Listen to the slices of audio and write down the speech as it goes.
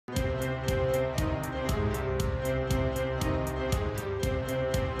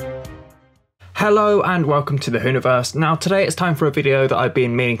Hello and welcome to the Whoniverse. Now today it's time for a video that I've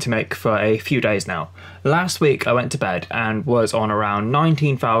been meaning to make for a few days now. Last week I went to bed and was on around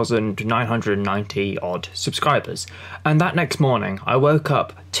 19,990 odd subscribers, and that next morning I woke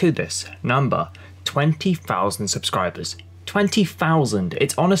up to this number, 20,000 subscribers. 20,000,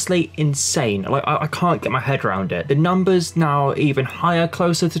 it's honestly insane. Like I can't get my head around it. The number's now even higher,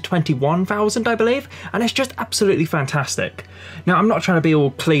 closer to 21,000 I believe, and it's just absolutely fantastic. Now I'm not trying to be all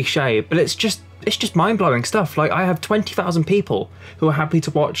cliche, but it's just mind-blowing stuff. Like I have 20,000 people who are happy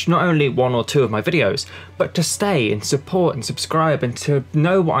to watch not only one or two of my videos, but to stay and support and subscribe and to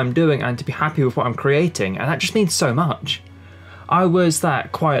know what I'm doing and to be happy with what I'm creating, and that just means so much. I was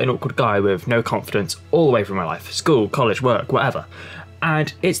that quiet and awkward guy with no confidence all the way through my life, school, college, work, whatever.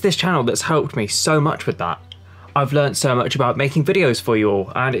 And it's this channel that's helped me so much with that. I've learned so much about making videos for you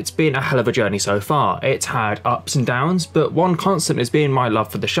all, and it's been a hell of a journey so far. It's had ups and downs, but one constant has been my love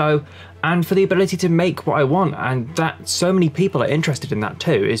for the show and for the ability to make what I want, and that so many people are interested in that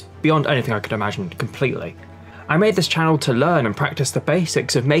too is beyond anything I could imagine completely. I made this channel to learn and practice the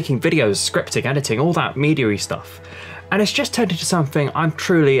basics of making videos, scripting, editing, all that media-y stuff. And it's just turned into something I'm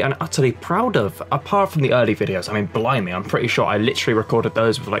truly and utterly proud of, apart from the early videos. I mean, blimey, I'm pretty sure I literally recorded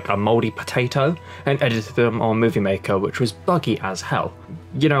those with like a mouldy potato and edited them on Movie Maker, which was buggy as hell.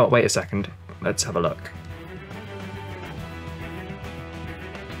 You know what, wait a second, let's have a look.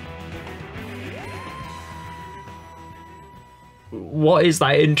 What is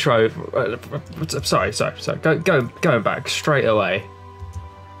that intro? Sorry, going back straight away.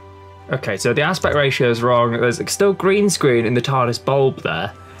 Okay, so the aspect ratio is wrong. There's still green screen in the TARDIS bulb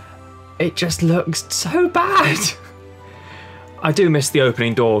there. It just looks so bad. I do miss the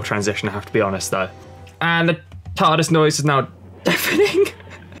opening door transition, I have to be honest though. And the TARDIS noise is now deafening.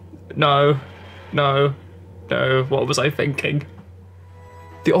 No, what was I thinking?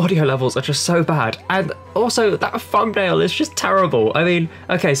 The audio levels are just so bad, and also that thumbnail is just terrible. I mean,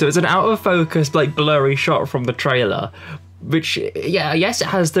 okay, so it's an out of focus, like blurry shot from the trailer, which, yeah, yes, it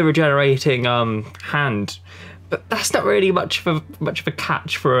has the regenerating hand, but that's not really much of a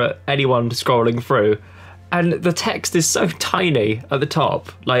catch for anyone scrolling through. And the text is so tiny at the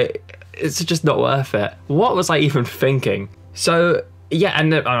top, like it's just not worth it. What was I even thinking? So yeah,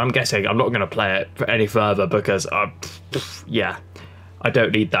 and I'm guessing I'm not going to play it any further because yeah, I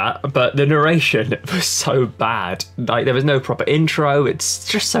don't need that. But the narration was so bad. Like there was no proper intro. It's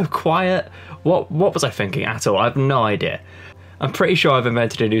just so quiet. What was I thinking at all? I have no idea. I'm pretty sure I've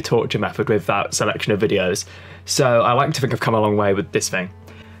invented a new torture method with that selection of videos, so I like to think I've come a long way with this thing.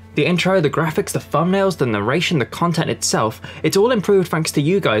 The intro, the graphics, the thumbnails, the narration, the content itself, it's all improved thanks to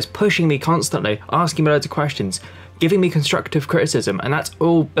you guys pushing me constantly, asking me loads of questions, giving me constructive criticism, and that's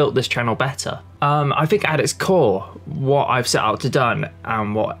all built this channel better. I think at its core, what I've set out to done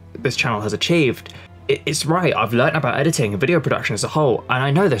and what this channel has achieved, it's right. I've learnt about editing and video production as a whole, and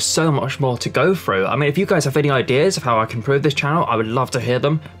I know there's so much more to go through. I mean, if you guys have any ideas of how I can improve this channel, I would love to hear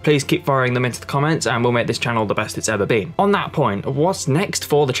them. Please keep firing them into the comments and we'll make this channel the best it's ever been. On that point, what's next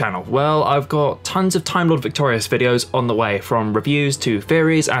for the channel? Well, I've got tons of Time Lord Victorious videos on the way, from reviews to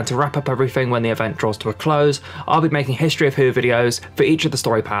theories, and to wrap up everything when the event draws to a close, I'll be making History of Who videos for each of the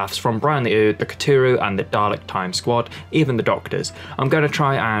story paths, from Brian the Ood, the Cthulhu, and the Dalek Time Squad, even the Doctors. I'm going to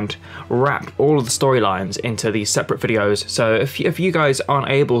try and wrap all of the storylines into these separate videos, so if you guys aren't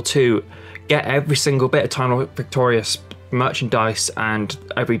able to get every single bit of Time Lord Victorious merchandise and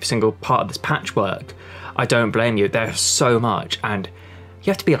every single part of this patchwork, I don't blame you. There's so much, and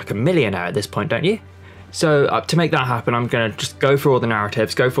you have to be like a millionaire at this point, don't you? So to make that happen, I'm going to just go through all the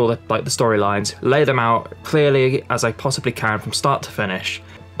narratives, go through all the storylines, lay them out clearly as I possibly can from start to finish,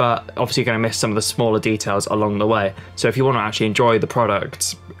 but obviously you're going to miss some of the smaller details along the way. So if you want to actually enjoy the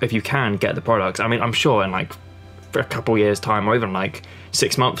products, if you can get the products, I mean, I'm sure in like for a couple years time, or even like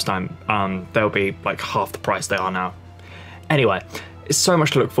 6 months time, they'll be like half the price they are now. Anyway, it's so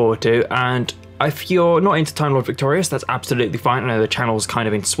much to look forward to, and if you're not into Time Lord Victorious, that's absolutely fine. I know the channel's kind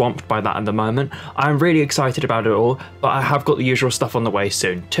of been swamped by that at the moment. I'm really excited about it all, but I have got the usual stuff on the way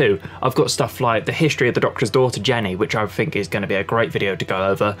soon too. I've got stuff like the history of the Doctor's daughter Jenny, which I think is going to be a great video to go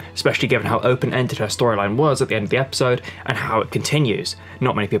over, especially given how open-ended her storyline was at the end of the episode and how it continues.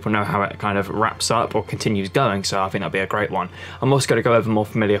 Not many people know how it kind of wraps up or continues going, so I think that'll be a great one. I'm also going to go over more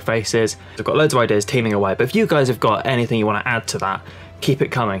familiar faces. I've got loads of ideas teaming away, but if you guys have got anything you want to add to that, keep it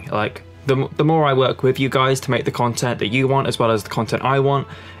coming. Like, the more I work with you guys to make the content that you want as well as the content I want,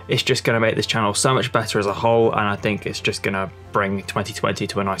 it's just going to make this channel so much better as a whole, and I think it's just going to bring 2020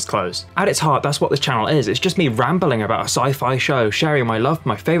 to a nice close. At its heart, that's what this channel is. It's just me rambling about a sci-fi show, sharing my love for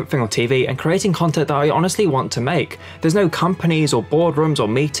my favourite thing on TV, and creating content that I honestly want to make. There's no companies or boardrooms or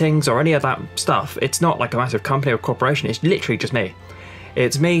meetings or any of that stuff. It's not like a massive company or corporation, it's literally just me.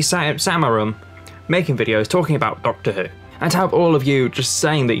 It's me sat in my room, making videos, talking about Doctor Who. And to have all of you just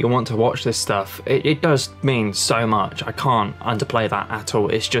saying that you want to watch this stuff, it does mean so much. I can't underplay that at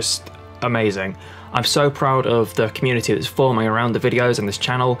all. It's just amazing. I'm so proud of the community that's forming around the videos and this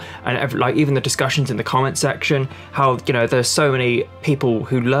channel, and like even the discussions in the comment section, how, you know, there's so many people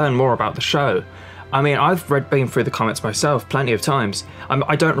who learn more about the show. I mean, I've been through the comments myself plenty of times.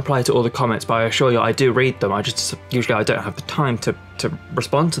 I don't reply to all the comments, but I assure you I do read them. Usually I don't have the time to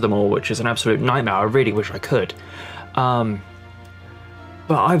respond to them all, which is an absolute nightmare. I really wish I could. But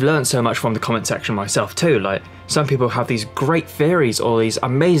I've learned so much from the comment section myself too. Like, some people have these great theories or these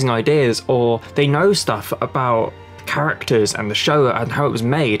amazing ideas, or they know stuff about characters and the show and how it was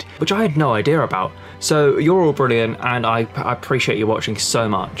made, which I had no idea about. So you're all brilliant, and I appreciate you watching so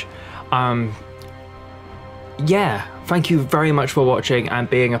much. Yeah, thank you very much for watching and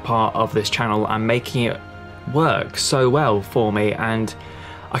being a part of this channel and making it work so well for me, and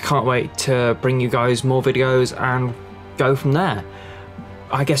I can't wait to bring you guys more videos and go from there.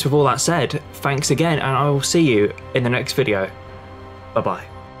 I guess with all that said, thanks again, and I will see you in the next video. Bye bye.